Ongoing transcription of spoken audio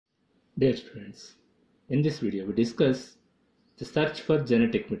Dear students, in this video we discuss the search for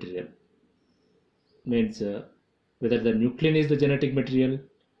genetic material. Means whether the nuclein is the genetic material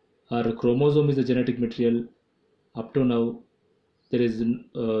or a chromosome is the genetic material. Up to now, there is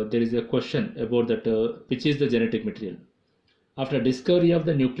a question about that which is the genetic material. After discovery of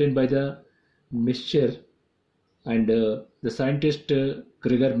the nuclein by the meischer and the scientist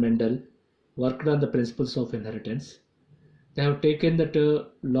Gregor Mendel worked on the principles of inheritance. They have taken that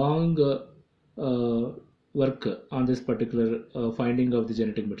long work on this particular finding of the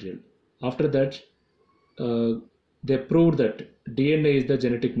genetic material. After that, they proved that DNA is the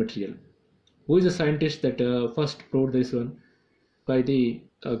genetic material. Who is the scientist that first proved this one? By the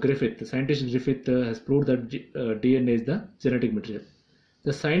Griffith. The scientist Griffith has proved that DNA is the genetic material.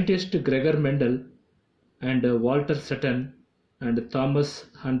 The scientist Gregor Mendel and Walter Sutton and Thomas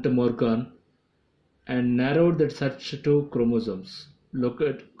Hunt Morgan and narrowed that search to chromosomes.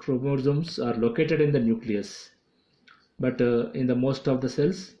 Chromosomes are located in the nucleus, but in the most of the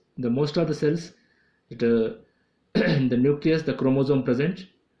cells, in the nucleus the chromosome present.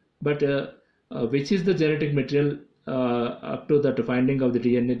 But which is the genetic material? Up to that finding of the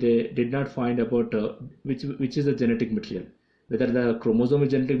DNA, they did not find about which is the genetic material. Whether the chromosome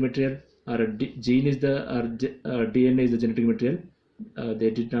is genetic material or a gene is the DNA is the genetic material, they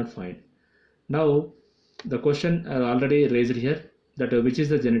did not find. Now the question already raised here, that which is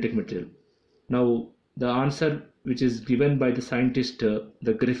the genetic material. Now the answer which is given by the scientist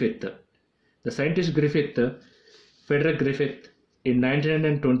the Griffith. The scientist Griffith, Frederick Griffith, in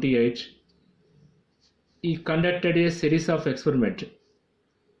 1928, he conducted a series of experiments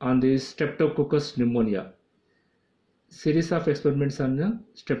on the Streptococcus pneumonia.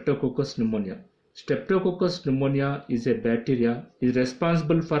 Streptococcus pneumonia is a bacteria, is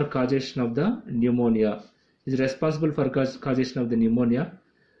responsible for causation of the pneumonia.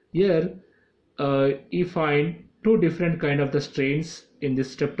 Here, you find two different kind of the strains in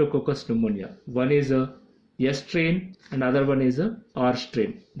this Streptococcus pneumonia. One is a S strain and other one is a R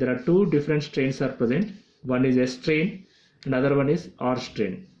strain. There are two different strains are present. One is S strain and other one is R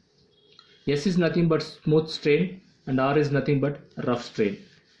strain. S is nothing but smooth strain and R is nothing but rough strain.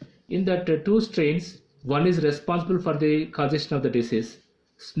 In that two strains, one is responsible for the causation of the disease,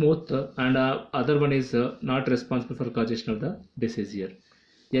 smooth, and other one is not responsible for causation of the disease here.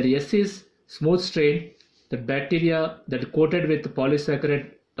 Here S is smooth strain, the bacteria that coated with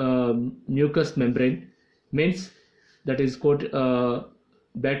polysaccharide mucous membrane, means that is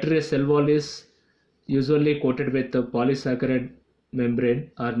bacteria cell wall is usually coated with the polysaccharide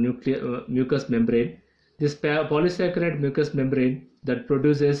membrane or mucous membrane. This polysaccharide mucous membrane that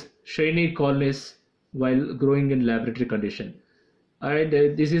produces shiny colonies while growing in laboratory condition. And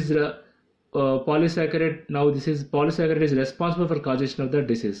this is polysaccharide. Now this is polysaccharide is responsible for causation of the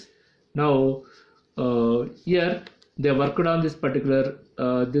disease. Now here they worked on this particular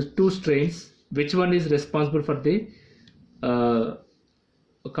these two strains. Which one is responsible for the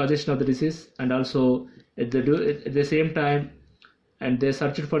causation of the disease, and also at the same time, and they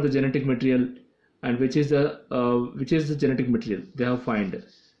searched for the genetic material, and which is the genetic material they have find.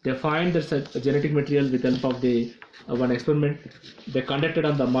 They find the genetic material with help of the one experiment they conducted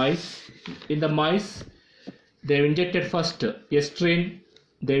on the mice. In the mice, they injected first S strain.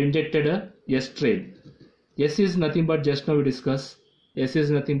 They injected a S strain. S is nothing but, just now we discussed, S is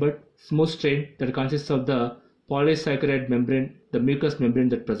nothing but smooth strain that consists of the polysaccharide membrane, the mucous membrane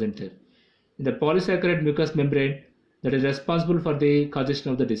that present here. In the polysaccharide mucous membrane that is responsible for the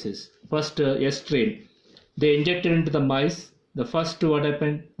causation of the disease. First S strain, they injected into the mice. The first what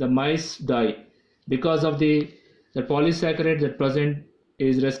happened? The mice die because of the polysaccharide that present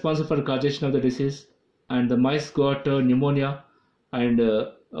is responsible for causation of the disease, and the mice got pneumonia, and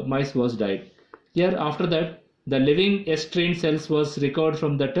mice was died. Here after that, the living S strain cells was recovered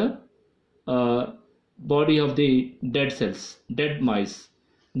from that body of the dead cells, dead mice.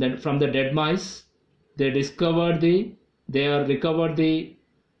 Then from the dead mice, they recovered the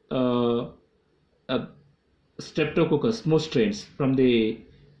Streptococcus smooth strains from the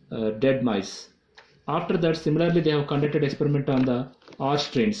dead mice. After that, similarly, they have conducted experiment on the R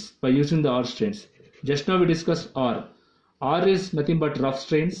strains by using the R strains. Just now we discussed R. R is nothing but rough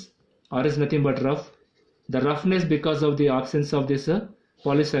strains. R is nothing but rough. The roughness because of the absence of this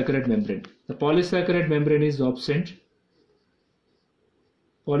polysaccharide membrane. The polysaccharide membrane is absent.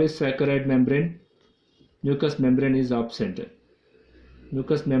 Polysaccharide membrane, mucous membrane is absent.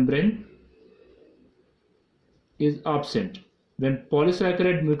 Mucous membrane is absent. When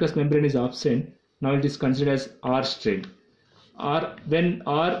polysaccharide mucous membrane is absent, now it is considered as R strain. When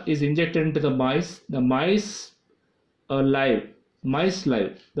R is injected into the mice live mice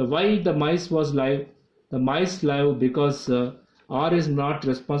live. The why the mice was live? The mice live because R is not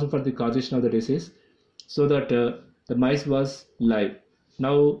responsible for the causation of the disease, so that the mice was live.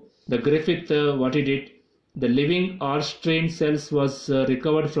 Now the Griffith, what he did, the living R strain cells was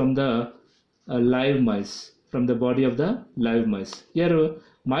recovered from the live mice, from the body of the live mice. Here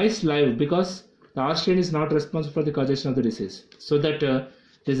mice live because the R strain is not responsible for the causation of the disease, so that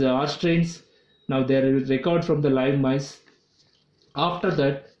these R strains, now they are recovered from the live mice. After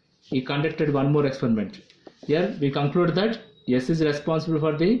that, he conducted one more experiment. Here we conclude that S is responsible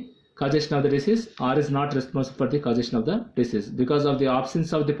for the causation of the disease, R is not responsible for the causation of the disease. Because of the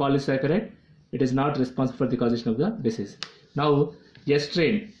absence of the polysaccharide, it is not responsible for the causation of the disease. Now S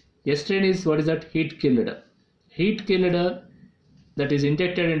strain is, what is that? Heat killed. Heat killed, that is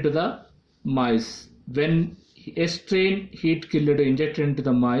injected into the mice. When S strain heat killed injected into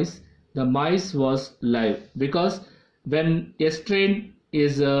the mice was live, because when S strain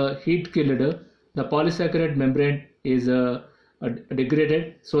is heat killed, the polysaccharide membrane is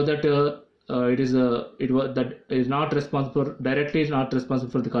degraded, so that that is not responsible directly, is not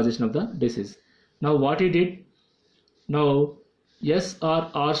responsible for the causation of the disease. Now what he did, now S or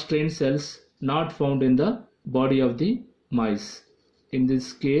R strain cells not found in the body of the mice. In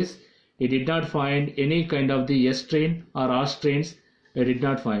this case, he did not find any kind of the S strain or R strains. He did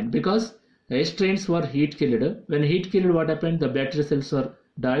not find, because the S strains were heat killed. When heat killed, what happened? The bacterial cells were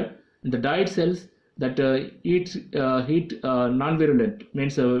died, and the died cells that heat non-virulent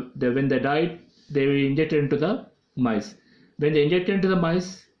means when they died, they were injected into the mice. When they injected into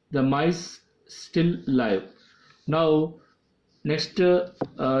the mice still live. Now next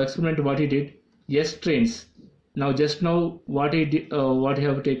experiment, what he did, S strains. Now just now what he did, what he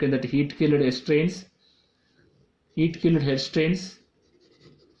have taken, that heat killed S strains, heat killed head strains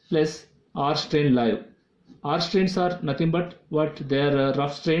plus R strain live. R strains are nothing but what? They are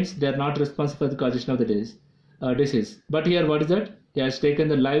rough strains. They are not responsible for the causation of the disease. But here what is that? He has taken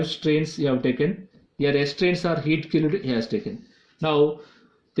the live strains. He have taken. Here S strains are heat killed. He has taken. Now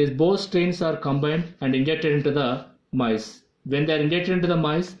these both strains are combined and injected into the mice. When they are injected into the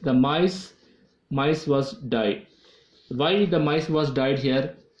mice was died. Why the mice was died?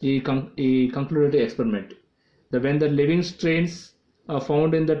 Here he concluded the experiment. When the living strains are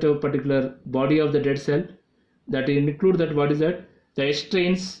found in that particular body of the dead cell, that include that, what is that? The S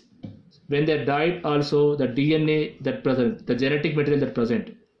strains, when they died, also the DNA that present, the genetic material that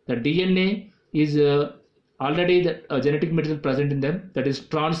present, the DNA is already the genetic material present in them, that is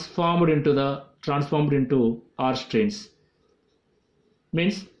transformed into R strains.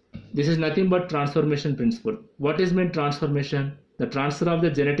 Means this is nothing but transformation principle. What is meant transformation? The transfer of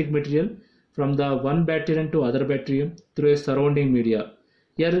the genetic material from the one bacterium to other bacterium through a surrounding media.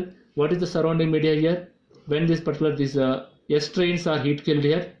 Here, what is the surrounding media here? When this particular S strains are heat killed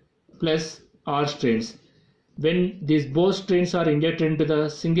here plus R strains. When these both strains are injected into the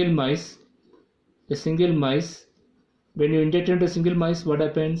single mice, when you inject into a single mice, what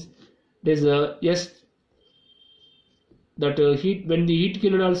happens? There's heat, when the heat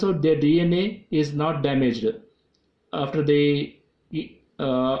killed also, their DNA is not damaged after the heat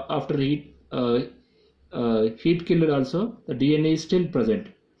killed also, the DNA is still present.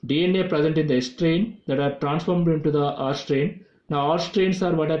 DNA present in the S strain that are transformed into the R strain. Now R strains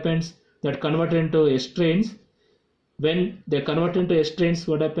are, what happens? That converted into S strains. When they convert into S strains,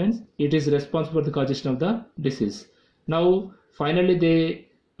 what happens? It is responsible for the causation of the disease. Now finally they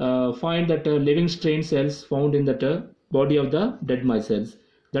find that living strain cells found in that body of the dead mice cells,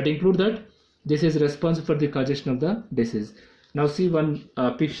 that include that this is responsible for the causation of the disease. Now see one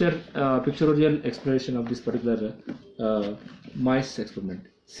pictorial explanation of this particular mice experiment.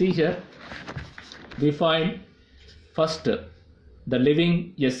 See here, we find first the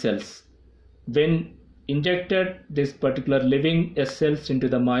living S cells. When injected this particular living S cells into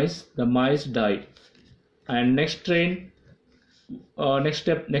the mice died. And next step,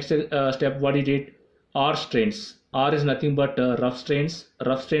 what he did, R strains. R is nothing but rough strains.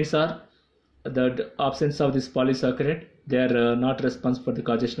 Rough strains are the absence of this polysaccharide. They are not responsible for the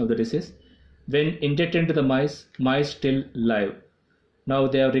causation of the disease. When injected into the mice still live. Now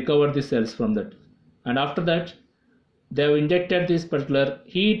they have recovered the cells from that, and after that they have injected this particular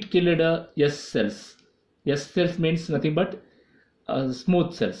heat killed S cells. S cells means nothing but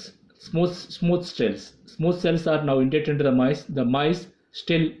smooth cells. Smooth cells. Smooth cells are now injected into the mice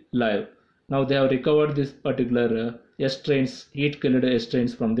still live. Now they have recovered this particular S strains, heat killed S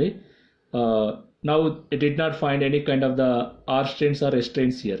strains from the now it did not find any kind of the R strains or S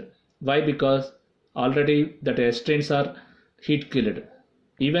strains here. Why? Because already that S strains are heat killed.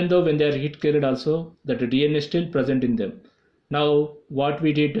 Even though when they are heat killed also, that DNA is still present in them. Now what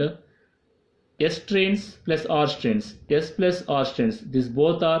we did, S strains plus R strains, S plus R strains, these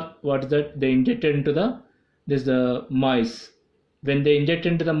both are what is that they injected into the mice. When they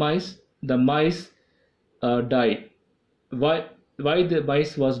injected into the mice died. Why the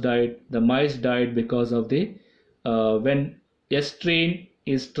mice was died? The mice died because of the when S strain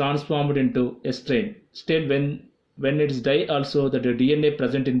is transformed into S strain. Still, when it is die also, that the DNA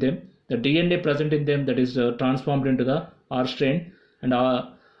present in them, that is transformed into the R strain, and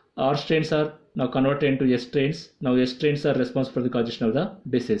R strains are now converted into S strains. Now S strains are responsible for the causation of the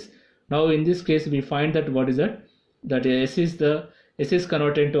disease. Now in this case we find that what is that? That S is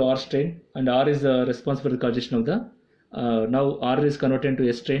converted into R strain, and R is responsible for the causation of the now R is converted into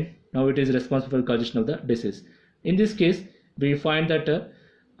S strain. Now it is responsible for the causation of the disease. In this case we find that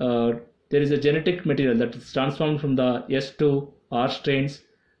there is a genetic material that is transformed from the S to R strains.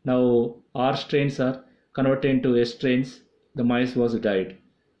 Now R strains are converted into S strains. The mice was died,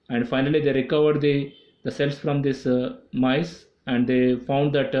 and finally they recovered the cells from this mice, and they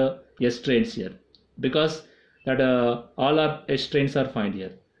found that S strains here, because that all our S strains are found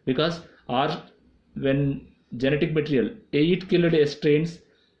here, because R, when genetic material it killed S strains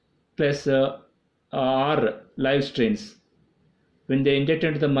plus R live strains, when they injected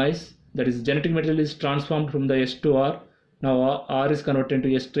into the mice, that is genetic material is transformed from the S to R. Now R is converted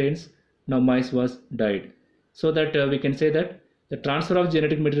into S strains. Now mice was died. So that we can say that the transfer of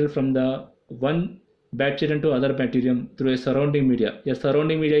genetic material from the one bacterium to other bacterium through a surrounding media. A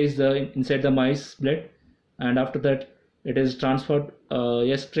surrounding media is inside the mice blood, and after that it is transferred.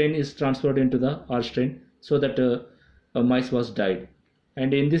 S strain is transferred into the R strain, so that mice was died.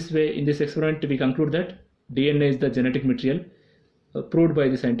 And in this way, in this experiment, we conclude that DNA is the genetic material proved by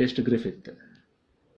the scientist Griffith.